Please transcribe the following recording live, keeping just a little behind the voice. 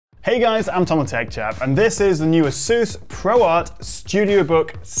Hey guys, I'm Tom the Tech Chap, and this is the new ASUS ProArt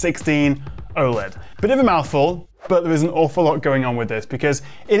StudioBook 16 OLED. Bit of a mouthful, but there is an awful lot going on with this because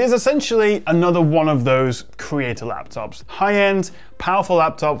it is essentially another one of those creator laptops. High-end, powerful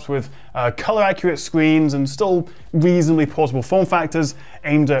laptops with color-accurate screens and still reasonably portable form factors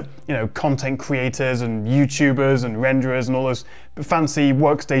aimed at, content creators and YouTubers and renderers and all those fancy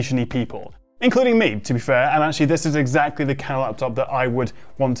workstation-y people. Including me, to be fair, and actually this is exactly the kind of laptop that I would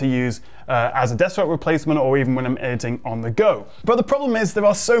want to use as a desktop replacement or even when I'm editing on the go. But the problem is there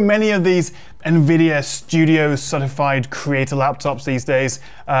are so many of these NVIDIA Studio certified creator laptops these days,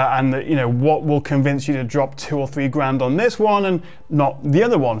 and what will convince you to drop $2 or $3 grand on this one and not the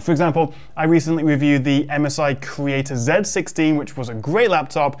other one? For example, I recently reviewed the MSI Creator Z16, which was a great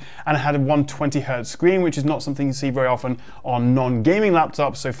laptop and it had a 120Hz screen, which is not something you see very often on non-gaming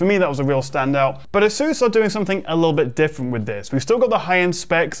laptops. So for me, that was a real standout. But ASUS are doing something a little bit different with this. We've still got the high-end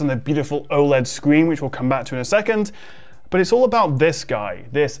specs and the beautiful OLED screen, which we'll come back to in a second, but it's all about this guy,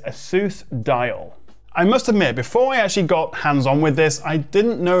 this ASUS Dial. I must admit, before I actually got hands-on with this, I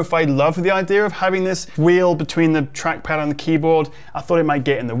didn't know if I loved the idea of having this wheel between the trackpad and the keyboard. I thought it might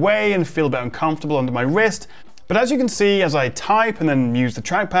get in the way and feel a bit uncomfortable under my wrist. But as you can see, as I type and then use the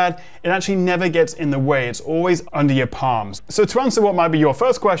trackpad, it actually never gets in the way. It's always under your palms. So to answer what might be your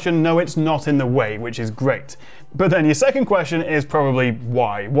first question, no, it's not in the way, which is great. But then your second question is probably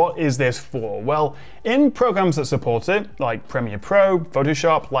why? What is this for? Well, in programs that support it, like Premiere Pro,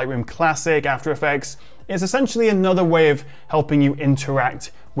 Photoshop, Lightroom Classic, After Effects, it's essentially another way of helping you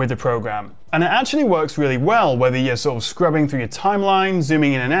interact with the program. And it actually works really well, whether you're sort of scrubbing through your timeline,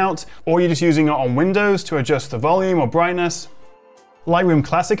 zooming in and out, or you're just using it on Windows to adjust the volume or brightness. Lightroom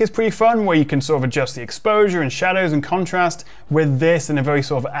Classic is pretty fun, where you can sort of adjust the exposure and shadows and contrast with this in a very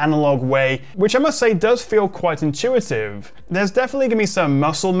sort of analog way, which I must say does feel quite intuitive. There's definitely going to be some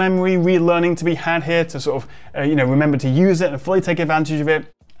muscle memory relearning to be had here to sort of, remember to use it and fully take advantage of it.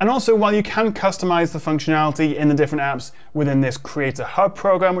 And also, while you can customize the functionality in the different apps within this Creator Hub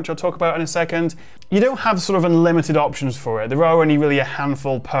program, which I'll talk about in a second, you don't have sort of unlimited options for it. There are only really a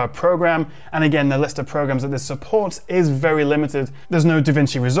handful per program. And again, the list of programs that this supports is very limited. There's no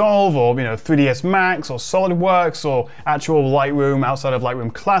DaVinci Resolve or 3ds Max or SolidWorks or actual Lightroom outside of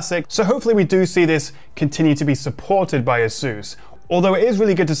Lightroom Classic. So hopefully we do see this continue to be supported by ASUS. Although it is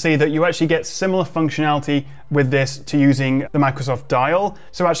really good to see that you actually get similar functionality with this to using the Microsoft Dial.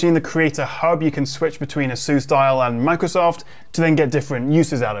 So actually in the Creator Hub, you can switch between ASUS Dial and Microsoft to then get different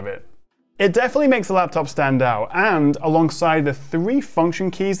uses out of it. It definitely makes the laptop stand out, and alongside the 3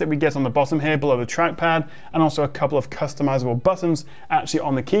 function keys that we get on the bottom here below the trackpad, and also a couple of customizable buttons actually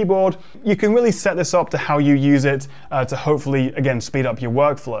on the keyboard, you can really set this up to how you use it to hopefully, again, speed up your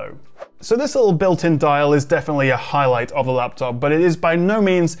workflow. So this little built-in dial is definitely a highlight of the laptop, but it is by no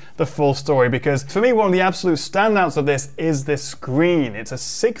means the full story, because for me, one of the absolute standouts of this is this screen. It's a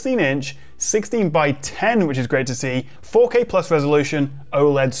 16-inch, 16 by 10, which is great to see, 4K plus resolution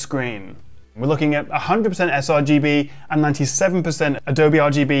OLED screen. We're looking at 100% sRGB and 97% Adobe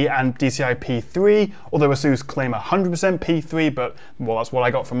RGB and DCI P3, although ASUS claim 100% P3, but well, that's what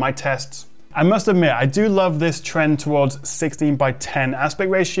I got from my tests. I must admit, I do love this trend towards 16 by 10 aspect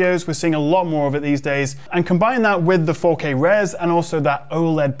ratios. We're seeing a lot more of it these days. And combine that with the 4K res and also that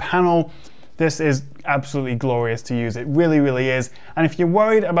OLED panel, this is absolutely glorious to use. It really, really is. And if you're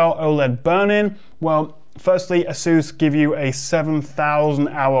worried about OLED burn-in, well, firstly, ASUS give you a 7,000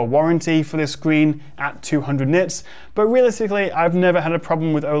 hour warranty for this screen at 200 nits, but realistically, I've never had a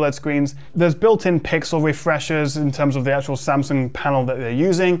problem with OLED screens. There's built-in pixel refreshers in terms of the actual Samsung panel that they're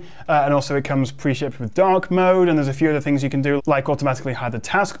using, and also it comes pre-shipped with dark mode, and there's a few other things you can do, like automatically hide the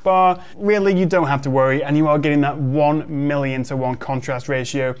taskbar. Really, you don't have to worry, and you are getting that 1,000,000:1 contrast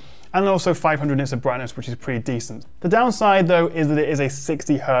ratio, and also 500 nits of brightness, which is pretty decent. The downside, though, is that it is a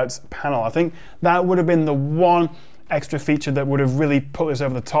 60 Hz panel. I think that would have been the one extra feature that would have really put this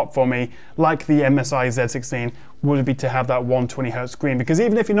over the top for me, like the MSI Z16, would be to have that 120 Hz screen. Because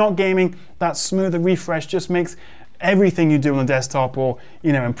even if you're not gaming, that smoother refresh just makes everything you do on the desktop or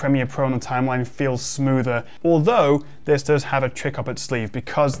in Premiere Pro on the timeline feels smoother. Although this does have a trick up its sleeve,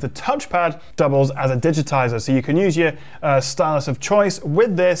 because the touchpad doubles as a digitizer, so you can use your stylus of choice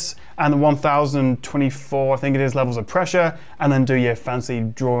with this and the 1024, I think it is, levels of pressure, and then do your fancy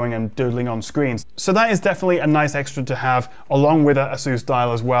drawing and doodling on screens. So that is definitely a nice extra to have along with a ASUS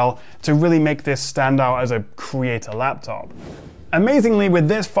Dial as well, to really make this stand out as a creator laptop. Amazingly, we're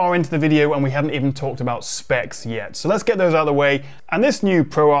this far into the video and we haven't even talked about specs yet. So let's get those out of the way. And this new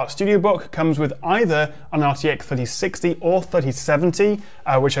ProArt StudioBook comes with either an RTX 3060 or 3070,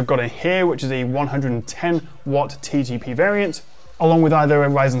 which I've got in here, which is a 110 watt TGP variant. along with either a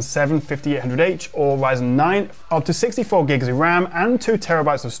Ryzen 7 5800H or Ryzen 9, up to 64 gigs of RAM and 2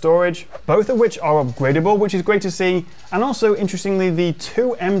 terabytes of storage, both of which are upgradable, which is great to see. And also, interestingly, the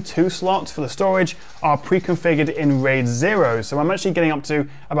two M2 slots for the storage are pre-configured in RAID 0, so I'm actually getting up to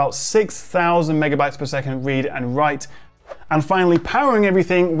about 6,000 megabytes per second read and write. And finally, powering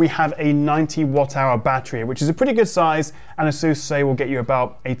everything, we have a 90 watt-hour battery, which is a pretty good size, and ASUS say will get you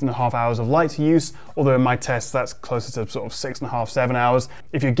about 8.5 hours of light use, although in my tests that's closer to sort of 6.5, 7 hours.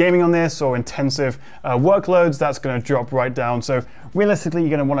 If you're gaming on this or intensive workloads, that's going to drop right down. So realistically, you're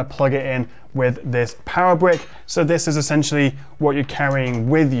going to want to plug it in with this power brick. So this is essentially what you're carrying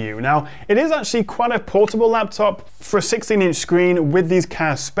with you. Now, it is actually quite a portable laptop. For a 16-inch screen with these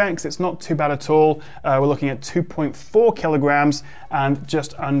kind of specs, it's not too bad at all. We're looking at 2.4 kilograms and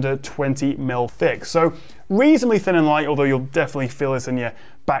just under 20 mil thick. So reasonably thin and light, although you'll definitely feel this in your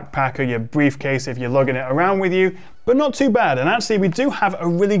backpack or your briefcase if you're lugging it around with you, but not too bad. And actually, we do have a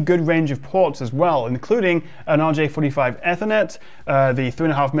really good range of ports as well, including an RJ45 Ethernet, the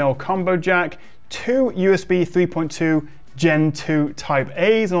 3.5mm combo jack, 2 USB 3.2 Gen 2 Type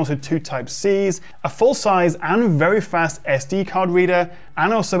A's and also 2 Type C's, a full-size and very fast SD card reader,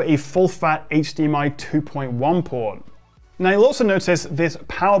 and also a full-fat HDMI 2.1 port. Now you'll also notice this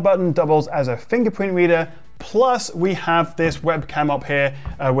power button doubles as a fingerprint reader, plus we have this webcam up here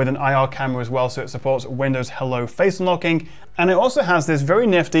with an IR camera as well, so it supports Windows Hello face unlocking. And it also has this very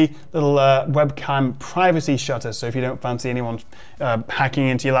nifty little webcam privacy shutter, so if you don't fancy anyone hacking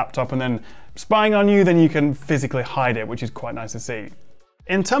into your laptop and then spying on you, then you can physically hide it, which is quite nice to see.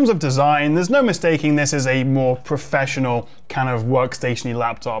 In terms of design, there's no mistaking this is a more professional kind of workstation-y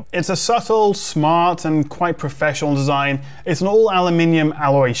laptop. It's a subtle, smart, and quite professional design. It's an all-aluminium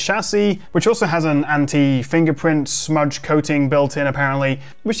alloy chassis, which also has an anti-fingerprint smudge coating built in apparently,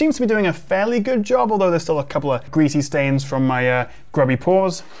 which seems to be doing a fairly good job, although there's still a couple of greasy stains from my grubby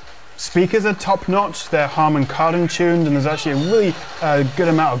paws. Speakers are top-notch, they're Harman Kardon tuned, and there's actually a really good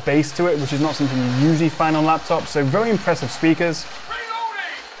amount of bass to it, which is not something you usually find on laptops, so very impressive speakers.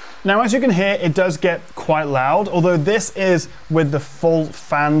 Now, as you can hear, it does get quite loud, although this is with the full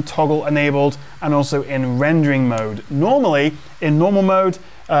fan toggle enabled and also in rendering mode. Normally, in normal mode,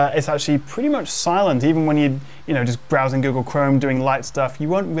 it's actually pretty much silent. Even when you're just browsing Google Chrome, doing light stuff, you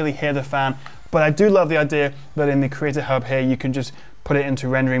won't really hear the fan. But I do love the idea that in the Creator Hub here, you can just put it into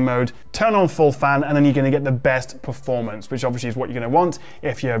rendering mode, turn on full fan, and then you're going to get the best performance, which obviously is what you're going to want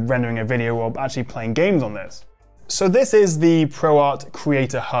if you're rendering a video or actually playing games on this. So this is the ProArt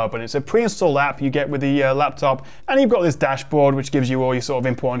Creator Hub, and it's a pre-installed app you get with the laptop, and you've got this dashboard which gives you all your sort of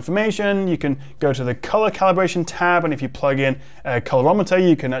important information. You can go to the color calibration tab, and if you plug in a colorimeter,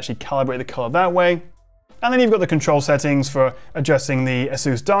 you can actually calibrate the color that way. And then you've got the control settings for adjusting the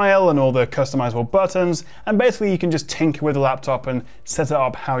ASUS Dial and all the customizable buttons, and basically you can just tinker with the laptop and set it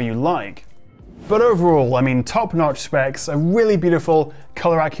up how you like. But overall, I mean, top-notch specs, a really beautiful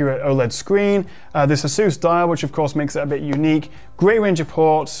color-accurate OLED screen, this ASUS Dial, which of course makes it a bit unique, great range of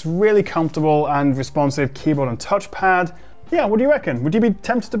ports, really comfortable and responsive keyboard and touchpad. Yeah, what do you reckon? Would you be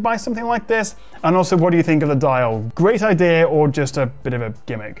tempted to buy something like this? And also, what do you think of the Dial? Great idea or just a bit of a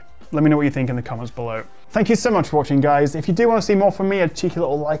gimmick? Let me know what you think in the comments below. Thank you so much for watching, guys. If you do want to see more from me, a cheeky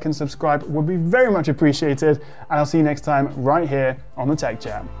little like and subscribe would be very much appreciated, and I'll see you next time right here on the Tech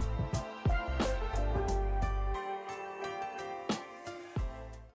Chat.